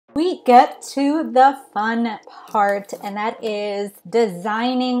we get to the fun part, and that is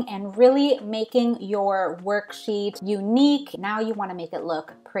designing and really making your worksheet unique. Now you want to make it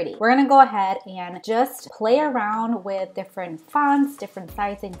look pretty. We're going to go ahead and just play around with different fonts, different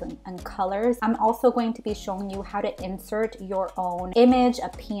sizings and colors. I'm also going to be showing you how to insert your own image, a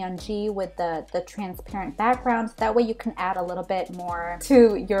PNG with the transparent background. That way you can add a little bit more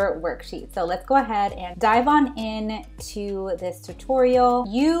to your worksheet. So let's go ahead and dive on in to this tutorial.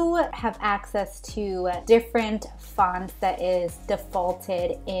 You have access to different fonts that is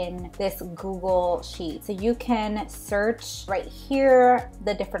defaulted in this Google Sheet. So you can search right here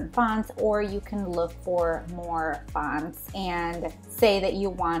the different fonts, or you can look for more fonts and say that you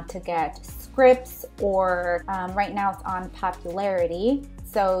want to get scripts, or right now it's on popularity.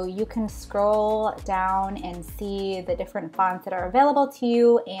 So you can scroll down and see the different fonts that are available to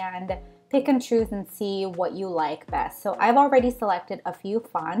you and pick and choose and see what you like best. So I've already selected a few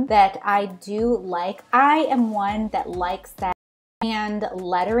fonts that I do like. I am one that likes that hand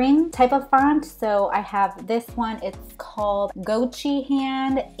lettering type of font. So I have this one, it's called Gochi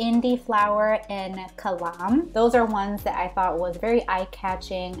Hand, Indie Flower, and Kalam. Those are ones that I thought was very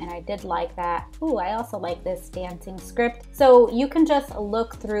eye-catching, and I did like that. Ooh, I also like this dancing script. So you can just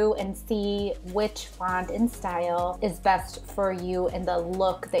look through and see which font and style is best for you and the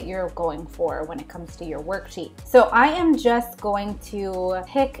look that you're going for when it comes to your worksheet. So I am just going to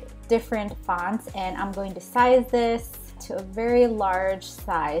pick different fonts, and I'm going to size this to a very large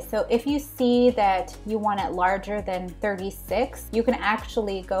size. So if you see that you want it larger than 36, you can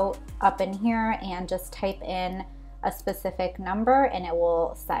actually go up in here and just type in a specific number and it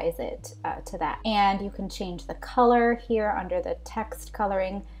will size it to that. And you can change the color here under the text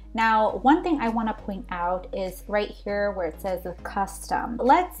coloring. Now, one thing I want to point out is right here where it says the custom.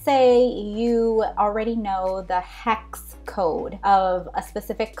 Let's say you already know the hex code of a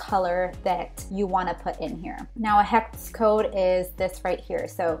specific color that you want to put in here. Now, a hex code is this right here.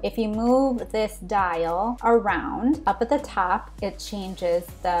 So if you move this dial around up at the top, it changes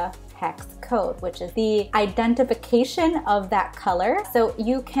the hex code, which is the identification of that color. So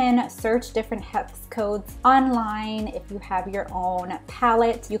you can search different hex codes online. If you have your own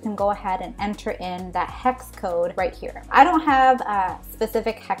palette, you can go ahead and enter in that hex code right here. I don't have a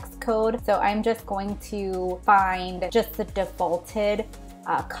specific hex code, so I'm just going to find just the defaulted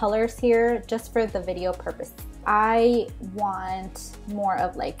colors here just for the video purpose. I want more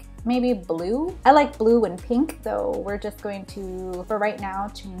of like maybe blue. I like blue and pink, so we're just going to, for right now,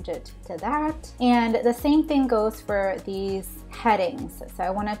 change it to that. And the same thing goes for these headings. So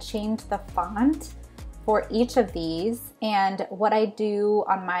I want to change the font for each of these. And what I do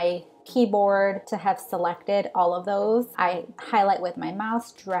on my keyboard to have selected all of those, I highlight with my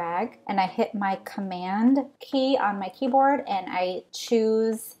mouse, drag, and I hit my command key on my keyboard and I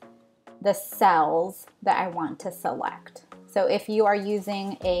choose the cells that I want to select. So if you are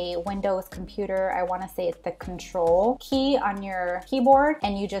using a Windows computer, I want to say it's the control key on your keyboard,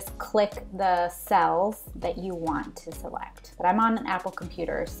 and you just click the cells that you want to select. But I'm on an Apple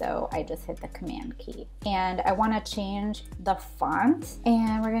computer, so I just hit the command key. And I want to change the font,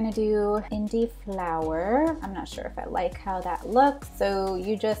 and we're gonna do Indie Flower. I'm not sure if I like how that looks, so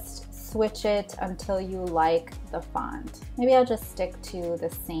you just switch it until you like the font. Maybe I'll just stick to the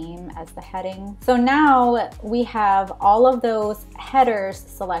same as the heading. So now we have all of those headers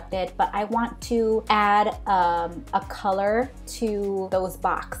selected, but I want to add a color to those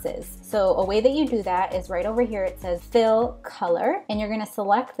boxes. So a way that you do that is right over here, it says fill color, and you're gonna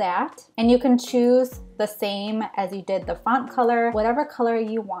select that, and you can choose the same as you did the font color, whatever color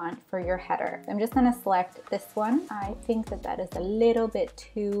you want for your header. I'm just gonna select this one. I think that that is a little bit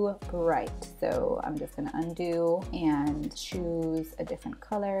too bright, so I'm just gonna undo and choose a different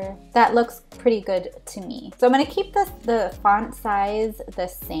color. That looks pretty good to me. So I'm gonna keep the font size the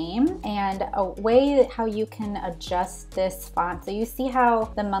same, and a way how you can adjust this font. So you see how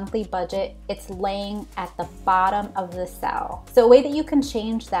the monthly budget, it's laying at the bottom of the cell. So a way that you can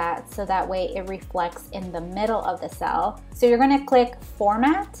change that so that way it reflects in the middle of the cell. So you're gonna click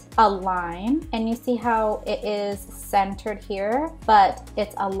Format, Align, and you see how it is centered here, but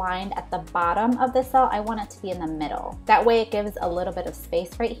it's aligned at the bottom of the cell. I want it to be in the middle. That way it gives a little bit of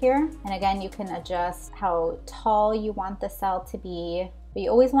space right here. And again, you can adjust how tall you want the cell to be, but you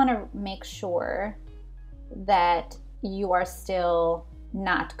always wanna make sure that you are still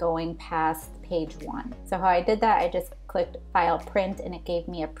not going past page 1. So how I did that, I just clicked File, Print, and it gave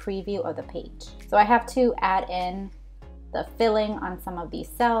me a preview of the page. So I have to add in the filling on some of these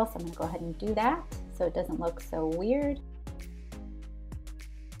cells. I'm gonna go ahead and do that so it doesn't look so weird.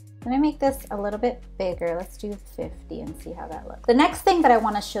 Let me make this a little bit bigger. Let's do 50 and see how that looks. The next thing that I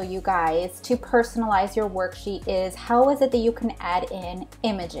want to show you guys to personalize your worksheet is how is it that you can add in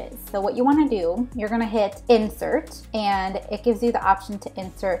images. So what you want to do, you're going to hit insert, and it gives you the option to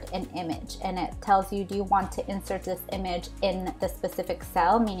insert an image, and it tells you, do you want to insert this image in the specific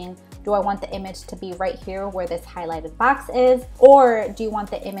cell, meaning do I want the image to be right here where this highlighted box is, or do you want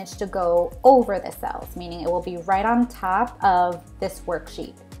the image to go over the cells, meaning it will be right on top of this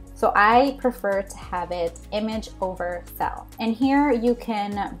worksheet. So I prefer to have it image over cell. And here you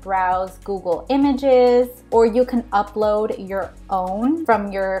can browse Google Images, or you can upload your own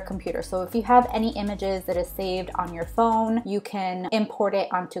from your computer. So if you have any images that is saved on your phone, you can import it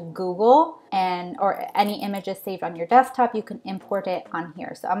onto Google, or any images saved on your desktop, you can import it on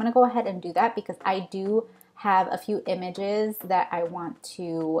here. So I'm gonna go ahead and do that because I do have a few images that I want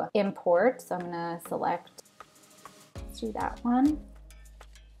to import. So I'm gonna select, let's do that one.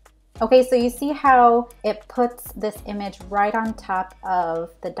 Okay, so you see how it puts this image right on top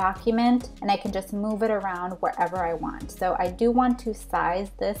of the document, and I can just move it around wherever I want. So I do want to size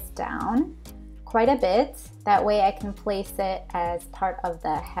this down quite a bit. That way I can place it as part of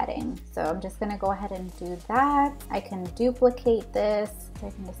the heading. So I'm just gonna go ahead and do that. I can duplicate this, so I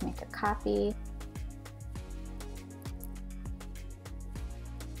can just make a copy.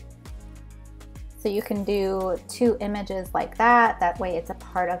 So you can do 2 images like that. That way it's a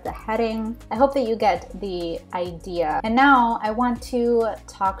part of the heading. I hope that you get the idea. And now I want to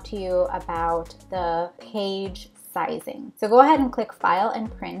talk to you about the page sizing. So go ahead and click File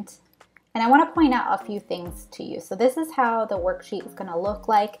and Print. And I want to point out a few things to you. So this is how the worksheet is going to look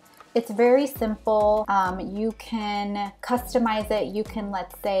like. It's very simple. You can customize it. You can,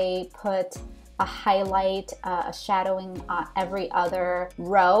 let's say, put a highlight, a shadowing every other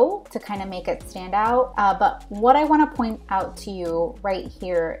row to kind of make it stand out. But what I want to point out to you right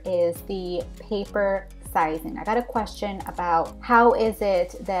here is the paper sizing. I got a question about how is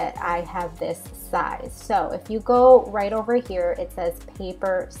it that I have this size. So if you go right over here, it says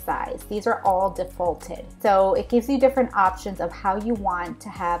paper size. These are all defaulted. So it gives you different options of how you want to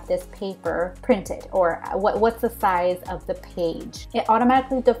have this paper printed, or what's the size of the page. It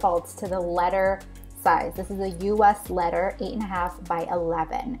automatically defaults to the letter size. This is a US letter, 8.5 by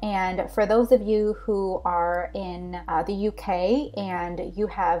 11. And for those of you who are in the UK and you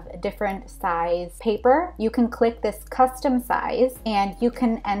have different size paper, you can click this custom size and you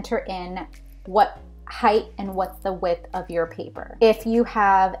can enter in what height and what's the width of your paper. If you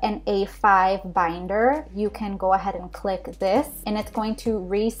have an A5 binder, you can go ahead and click this, and it's going to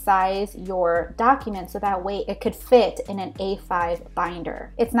resize your document so that way it could fit in an A5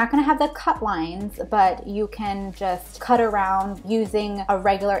 binder. It's not going to have the cut lines, but you can just cut around using a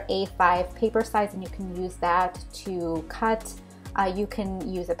regular A5 paper size, and you can use that to cut. You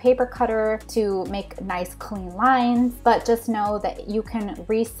can use a paper cutter to make nice clean lines, but just know that you can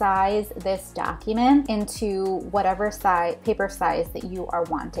resize this document into whatever size, paper size that you are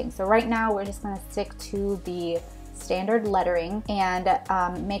wanting. So right now we're just going to stick to the standard lettering and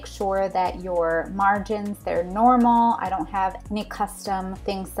make sure that your margins, they're normal. I don't have any custom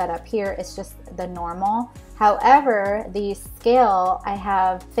things set up here. It's just the normal. However, the scale I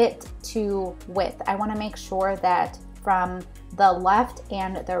have fit to width. I want to make sure that from the left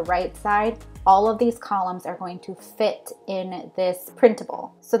and the right side, all of these columns are going to fit in this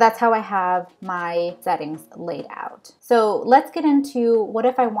printable. So that's how I have my settings laid out. So let's get into what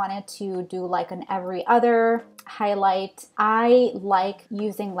if I wanted to do like an every other highlight. I like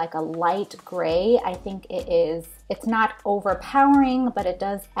using like a light gray. I think it's not overpowering, but it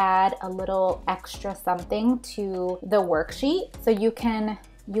does add a little extra something to the worksheet. So you can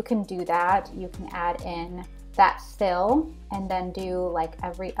do that. You can add in that fill and then do like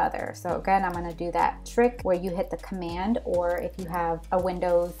every other. So again, I'm going to do that trick where you hit the command, or if you have a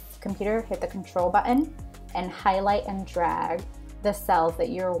Windows computer, hit the control button and highlight and drag the cells that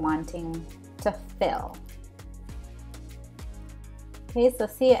you're wanting to fill. Okay, so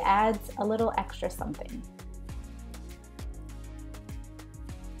see, it adds a little extra something.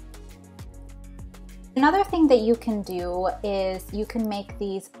 Another thing that you can do is you can make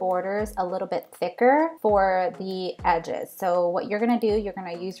these borders a little bit thicker for the edges. So what you're going to do, you're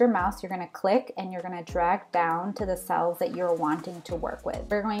going to use your mouse, you're going to click and you're going to drag down to the cells that you're wanting to work with.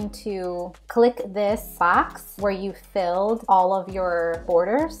 We're going to click this box where you filled all of your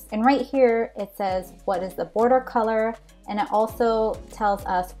borders. And right here it says what is the border color And it also tells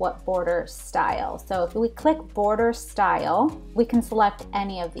us what border style. So if we click border style, we can select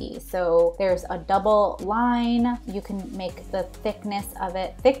any of these. So there's a double line, you can make the thickness of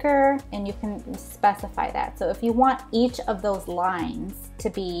it thicker, and you can specify that. So if you want each of those lines to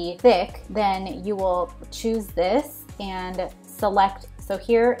be thick, then you will choose this and select. So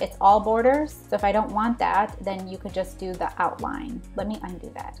here it's all borders. So if I don't want that, then you could just do the outline. Let me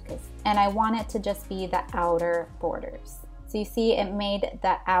undo that, and I want it to just be the outer borders. So you see it made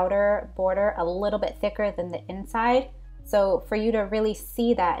the outer border a little bit thicker than the inside. So for you to really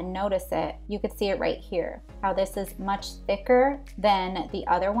see that and notice it, you could see it right here, how this is much thicker than the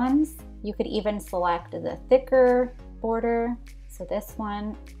other ones. You could even select the thicker border. So this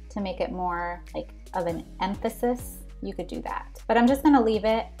one, to make it more like of an emphasis, you could do that. But I'm just gonna leave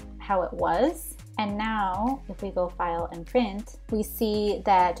it how it was. And now if we go file and print, we see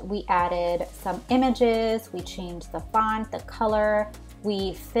that we added some images, we changed the font, the color,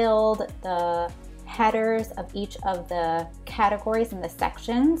 we filled the headers of each of the categories and the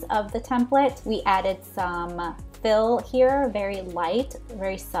sections of the template. We added some fill here, very light,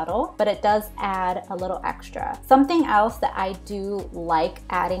 very subtle, but it does add a little extra. Something else that I do like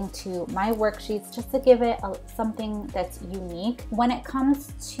adding to my worksheets, just to give it something that's unique, when it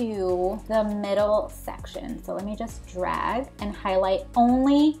comes to the middle section. So let me just drag and highlight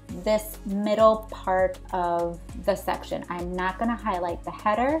only this middle part of the section. I'm not gonna highlight the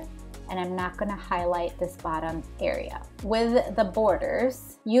header, and I'm not gonna highlight this bottom area. With the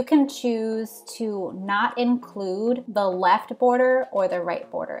borders, you can choose to not include the left border or the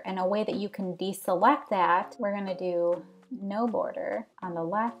right border. And a way that you can deselect that, we're gonna do no border on the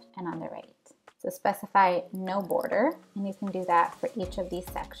left and on the right. So specify no border, and you can do that for each of these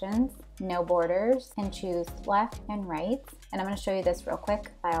sections. No borders, and choose left and right. And I'm gonna show you this real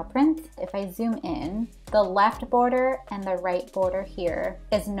quick. File print. If I zoom in, the left border and the right border here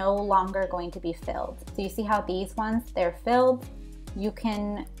is no longer going to be filled. So you see how these ones, they're filled. You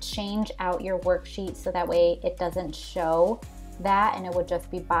can change out your worksheet so that way it doesn't show that, and it would just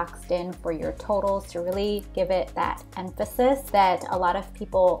be boxed in for your totals to really give it that emphasis that a lot of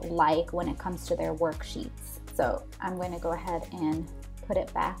people like when it comes to their worksheets. So I'm going to go ahead and put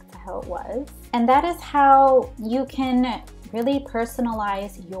it back to how it was. And that is how you can really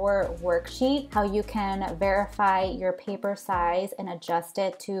personalize your worksheet, how you can verify your paper size and adjust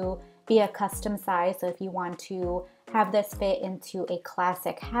it to be a custom size. So if you want to have this fit into a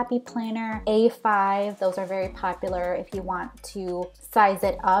classic happy planner, A5, those are very popular if you want to size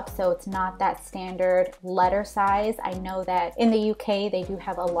it up so it's not that standard letter size. I know that in the UK they do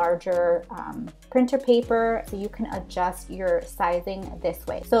have a larger printer paper, so you can adjust your sizing this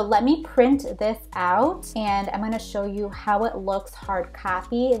way. So let me print this out and I'm going to show you how it looks hard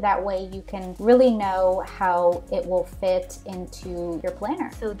copy. That way you can really know how it will fit into your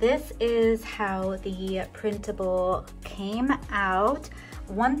planner. So this is how the printable came out.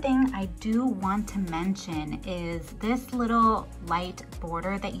 One thing I do want to mention is this little light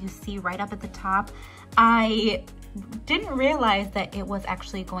border that you see right up at the top. I didn't realize that it was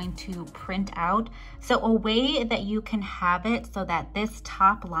actually going to print out. So a way that you can have it so that this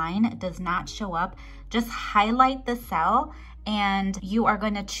top line does not show up, just highlight the cell and you are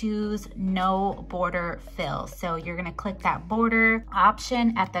going to choose no border fill. So you're going to click that border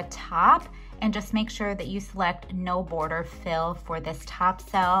option at the top and just make sure that you select no border fill for this top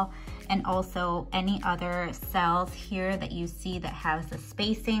cell, and also any other cells here that you see that has the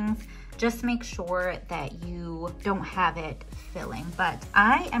spacings. Just make sure that you don't have it filling. But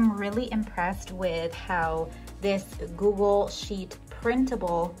I am really impressed with how this Google Sheet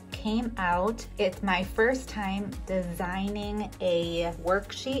printable came out. It's my first time designing a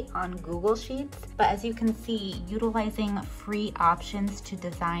worksheet on Google Sheets, but as you can see, utilizing free options to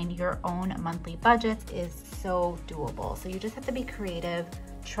design your own monthly budgets is so doable. So you just have to be creative,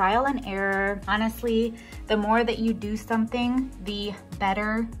 trial and error. Honestly, the more that you do something, the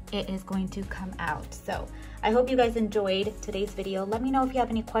better it is going to come out. So I hope you guys enjoyed today's video. Let me know if you have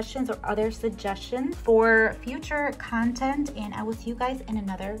any questions or other suggestions for future content, and I will see you guys in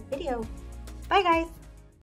another video. Bye guys.